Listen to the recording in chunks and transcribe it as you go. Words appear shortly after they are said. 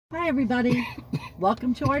Hi everybody,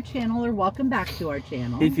 welcome to our channel, or welcome back to our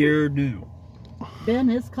channel. If you're new. Ben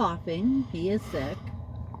is coughing, he is sick.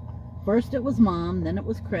 First it was Mom, then it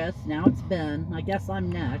was Chris, now it's Ben. I guess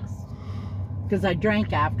I'm next. Because I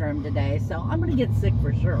drank after him today, so I'm going to get sick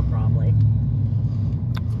for sure probably.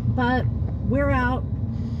 But we're out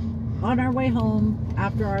on our way home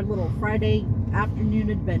after our little Friday afternoon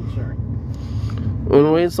adventure.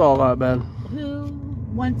 When we saw that, Ben. Who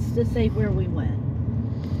wants to say where we went?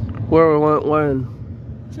 Where we went when?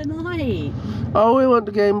 Tonight. Oh, we went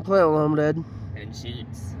to Game Plant Limited. And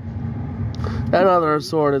Sheets. And other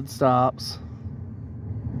assorted stops.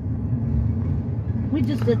 We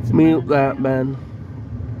just did some Mute running that, around.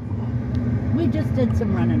 Ben. We just did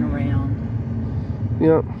some running around.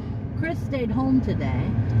 Yep. Chris stayed home today.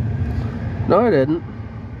 No, I didn't.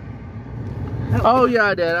 Oh, yeah,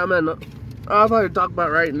 I did. I thought you were talking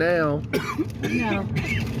about right now. No.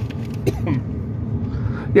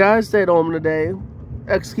 Yeah, I stayed home today.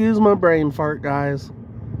 Excuse my brain fart, guys.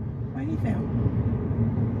 Why do you feel?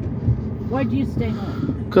 Why'd you stay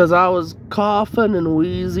home? Because I was coughing and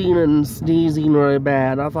wheezing and sneezing really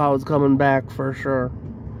bad. I thought I was coming back for sure.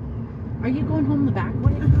 Are you going home the back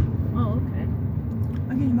way? Oh, okay.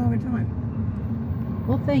 I'm getting over time.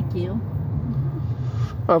 Well, thank you.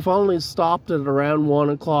 I finally stopped at around 1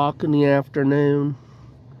 o'clock in the afternoon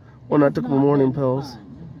when I took my morning pills. Fun.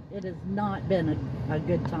 It has not been a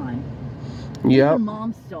good time. Yep. Even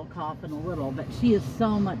Mom's still coughing a little, but she is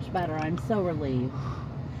so much better. I'm so relieved.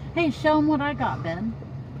 Hey, show them what I got, Ben.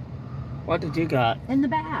 What did you got? In the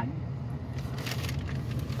bag.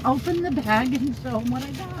 Open the bag and show them what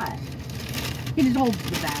I got. He just holds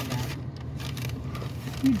the bag up.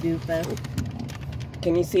 You doofus.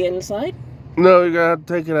 Can you see it inside? No, you gotta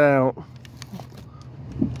take it out.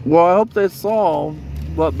 Well, I hope they saw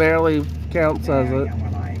what barely counts as it.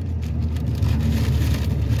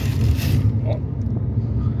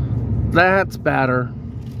 That's better.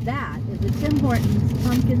 That is a Tim Hortons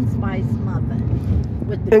pumpkin spice muffin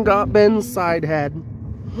with the And got Ben's side head.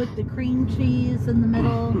 with the cream cheese in the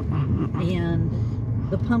middle and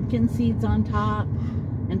the pumpkin seeds on top,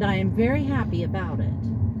 and I am very happy about it.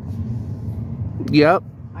 Yep.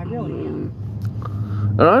 I really am.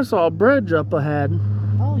 And I saw a bridge up ahead.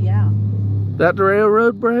 Oh yeah. That the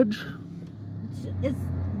railroad bridge?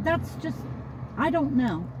 That's just, I don't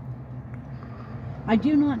know. I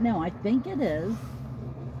do not know. I think it is.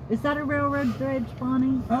 Is that a railroad bridge,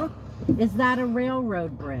 Bonnie? Huh? Is that a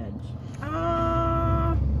railroad bridge?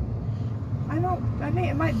 I think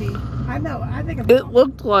it might be. I think It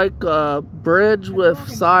looked like a bridge with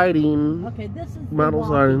siding. Okay, this is the Metal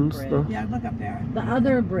walking siding bridge. stuff. Yeah, look up there. The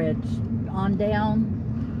other bridge on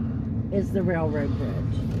down is the railroad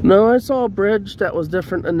bridge. No, I saw a bridge that was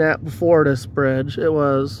different than that before this bridge. It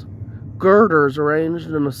was girders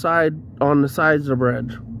arranged on the sides of the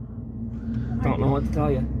bridge. Don't know what to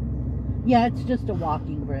tell you. Yeah, it's just a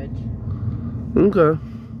walking bridge. Okay.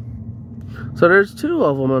 So there's two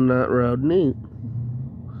of them on that road. Neat.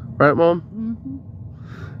 Right, Mom?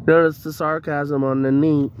 Mm-hmm. Notice the sarcasm on the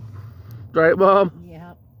neat. Right, Mom?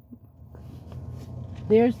 Yep.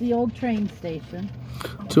 There's the old train station.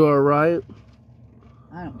 To our right.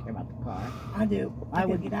 I don't care about the car. I do. I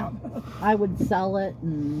would get out. I would sell it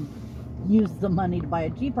and use the money to buy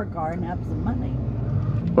a cheaper car and have some money.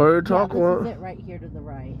 Or you're talking Yeah, this is it right here to the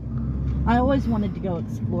right. I always wanted to go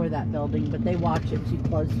explore that building, but they watch it too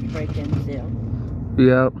close to break into.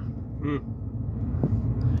 Yep.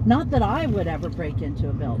 Not that I would ever break into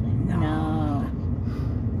a building. No.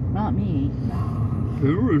 Not me.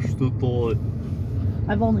 Perish the thought.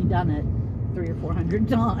 I've only done it 300 or 400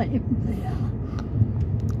 times. Yeah.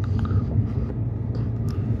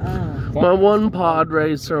 My one pod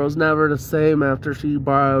racer was never the same after she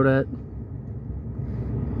borrowed it.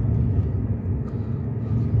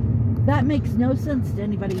 That makes no sense to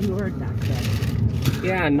anybody who heard that then.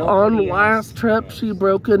 Yeah, no. On the last trip, she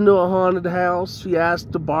broke into a haunted house. She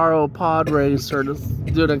asked to borrow a pod racer to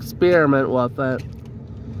do an experiment with it.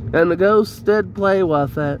 And the ghost did play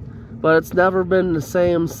with it, but it's never been the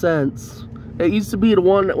same since. It used to be the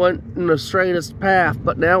one that went in the straightest path,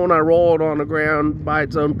 but now when I roll it on the ground by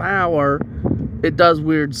its own power, it does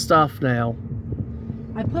weird stuff now.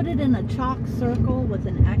 I put it in a chalk circle with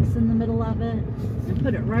an X in the middle of it and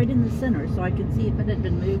put it right in the center so I could see if it had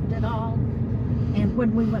been moved at all. And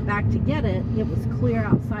when we went back to get it, it was clear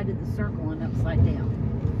outside of the circle and upside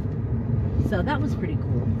down. So that was pretty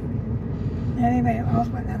cool. Anybody else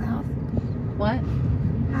went in the house? What?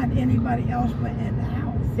 Had anybody else went in the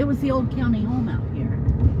house? It was the old county home out here.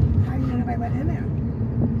 How did anybody went in there?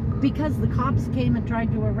 Because the cops came and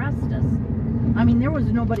tried to arrest us. I mean, there was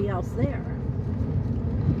nobody else there.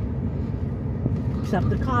 except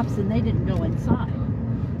the cops, and they didn't go inside.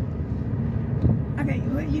 Okay,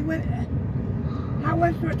 you went. How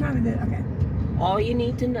much short time is it? Okay. All you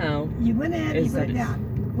need to know You went in, is you that went it's- down.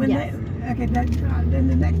 When Yes. okay, then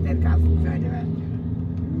the next day the cops tried to arrest you.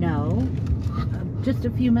 No, just a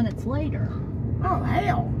few minutes later. Oh,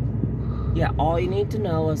 hell. Yeah, all you need to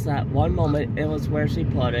know is that one moment it was where she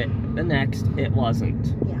put it, the next it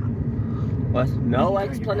wasn't. Yeah. With no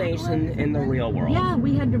explanation in the real world. Yeah,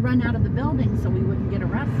 we had to run out of the building so we wouldn't get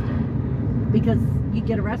arrested. Because you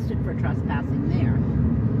get arrested for trespassing there.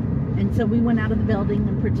 And so we went out of the building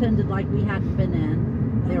and pretended like we hadn't been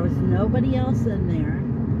in. There was nobody else in there.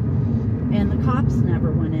 And the cops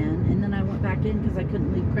never went in. And then I went back in because I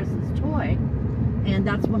couldn't leave Chris's toy. And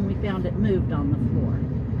that's when we found it moved on the floor.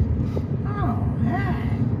 Oh,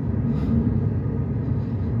 hey.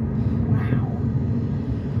 Wow.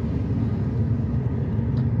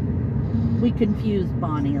 We confused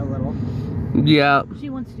Bonnie a little. Yeah. She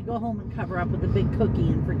wants to go home and cover up with a big cookie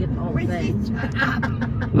and forget the whole Wait, thing. shut up.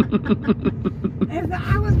 And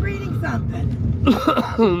I was reading something.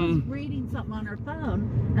 Reading something on her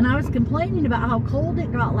phone, and I was complaining about how cold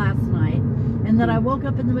it got last night, and that I woke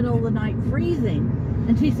up in the middle of the night freezing.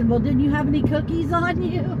 And she said, "Well, didn't you have any cookies on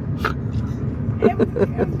you?" It was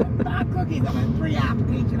 5 cookies on my free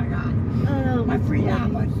application I got. Oh, My free funny.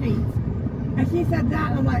 app on Sheets. And she said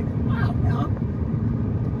that, and I'm like, wow, no.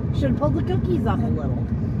 Should have pulled the cookies up a little.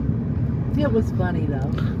 It was funny though.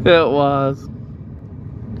 It was.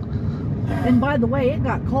 And by the way, it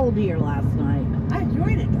got cold here last night. I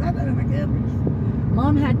enjoyed it because I thought it was good.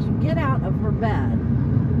 Mom had to get out of her bed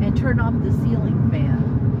and turn off the ceiling fan.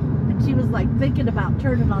 And she was like thinking about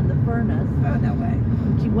turning on the furnace. Oh, no way.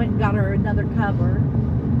 She went and got her another cover.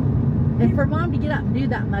 And for Mom to get up and do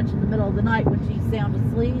that much in the middle of the night when she's sound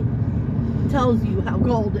asleep tells you how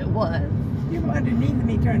cold it was. People underneath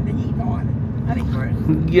me turned the heat on. I think first,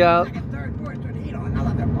 Yeah. second, third, fourth turned the heat on. I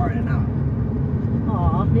left that burning up.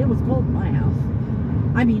 Aw, it was cold in my house.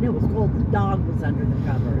 I mean, it was cold. The dog was under the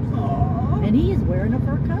covers. Aww. And he is wearing a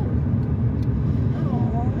fur coat.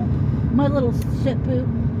 Aww. My little shit poop.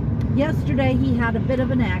 Yesterday he had a bit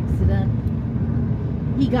of an accident.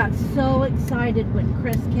 He got so excited when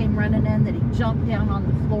Chris came running in that he jumped down on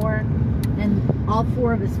the floor, and all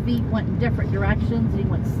 4 of his feet went in different directions. He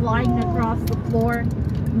went sliding across the floor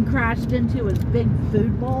and crashed into his big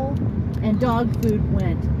food bowl, and dog food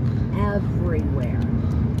went everywhere.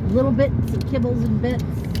 Little bits of kibbles and bits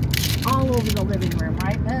all over the living room,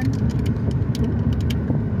 right, Ben?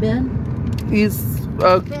 Ben? He's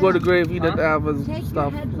would agree if he didn't have his Take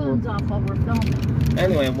stuff. your headphones off while we're filming.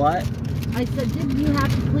 Anyway, what? I said, didn't you have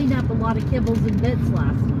to clean up a lot of kibbles and bits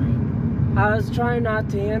last night? I was trying not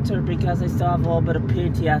to answer because I still have a little bit of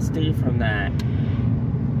PTSD from that.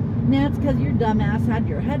 Now it's because your dumbass had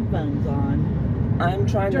your headphones on I'm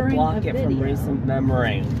trying to During block a it from video. recent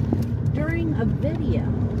memory. during a video.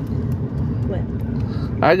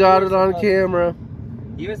 What? I got it on camera.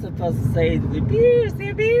 You were supposed to say the abuse, the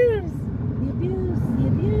abuse. The abuse, the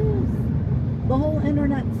abuse. The whole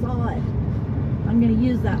internet saw it. I'm going to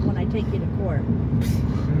use that when I take you to court.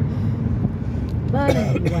 But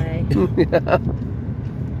anyway, Yeah.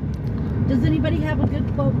 does anybody have a good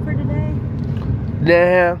quote for today?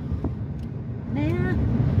 Nah, Nah,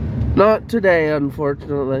 not today,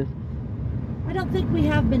 unfortunately. I don't think we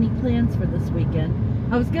have many plans for this weekend.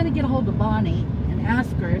 I was going to get a hold of Bonnie and ask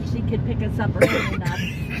her if she could pick us up early enough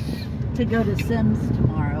to go to Sims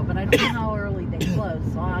tomorrow, but I don't know how early they close,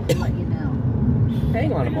 so I'll have to let you know.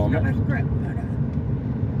 Hang on a Get moment. my script.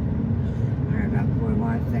 I heard about 4,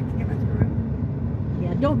 1, 6, get my script.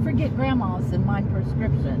 Yeah, don't forget Grandma's and my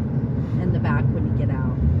prescription in the back when you get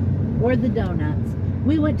out. Or the donuts.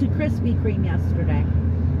 We went to Krispy Kreme yesterday.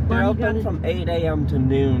 They're Bonnie got open it- from 8 a.m. to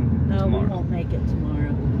noon No, we tomorrow. won't make it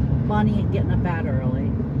tomorrow. Bonnie ain't getting up that early.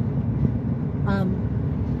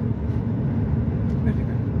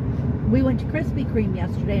 We went to Krispy Kreme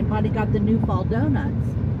yesterday and Bonnie got the new fall donuts.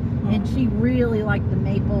 And she really liked the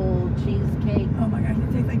maple cheesecake. Oh my gosh,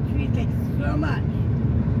 it tastes like cheesecake so much.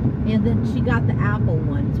 And then she got the apple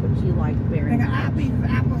ones, which she liked very I got much.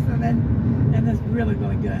 apple cinnamon, and it's really,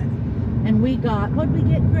 really good. And we got, what'd we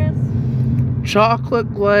get, Chris?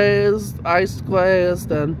 Chocolate glazed, ice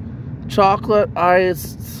glazed, and chocolate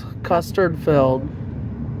iced custard filled.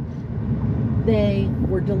 They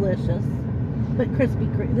were delicious. But Krispy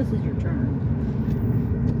Kreme, this is your turn.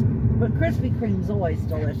 But Krispy Kreme's always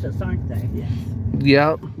delicious, aren't they? Yes.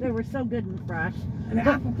 Yep. They were so good and fresh. And the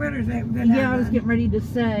But- apple fritters, they didn't Yeah, have I was none. getting ready to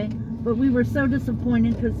say, but we were so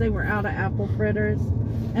disappointed because they were out of apple fritters.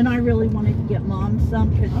 And I really wanted to get Mom some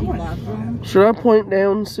because I she want to loves try them. Should I point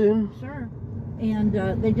down soon? Sure. and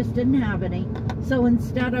they just didn't have any. So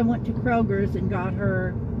instead I went to Kroger's and got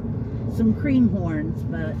her some cream horns,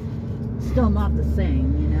 but still not the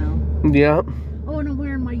same, you know. Yep. Oh, and I'm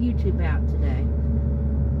wearing my YouTube hat today.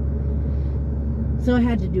 So I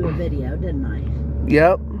had to do a video, didn't I?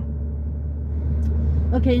 Yep.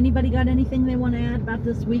 Okay, anybody got anything they want to add about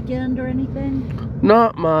this weekend or anything?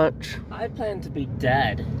 Not much. I plan to be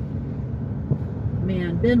dead.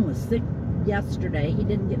 Man, Ben was sick yesterday. He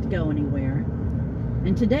didn't get to go anywhere.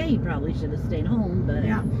 And today he probably should have stayed home, but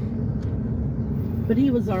Yeah. But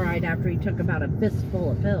he was alright after he took about a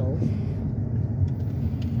fistful of pills.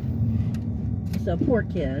 So poor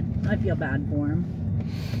kid. I feel bad for him.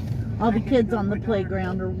 All the kids on the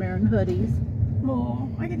playground are wearing hoodies. Oh,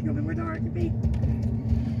 I get to go to where the art to be.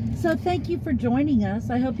 So thank you for joining us.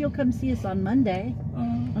 I hope you'll come see us on Monday.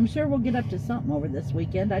 I'm sure we'll get up to something over this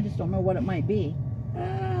weekend. I just don't know what it might be.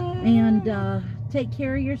 And take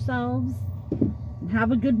care of yourselves.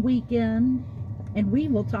 Have a good weekend. And we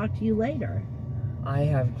will talk to you later. I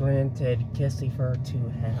have granted Kissy Fur to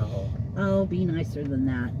hell. Oh, be nicer than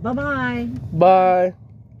that. Bye-bye. Bye.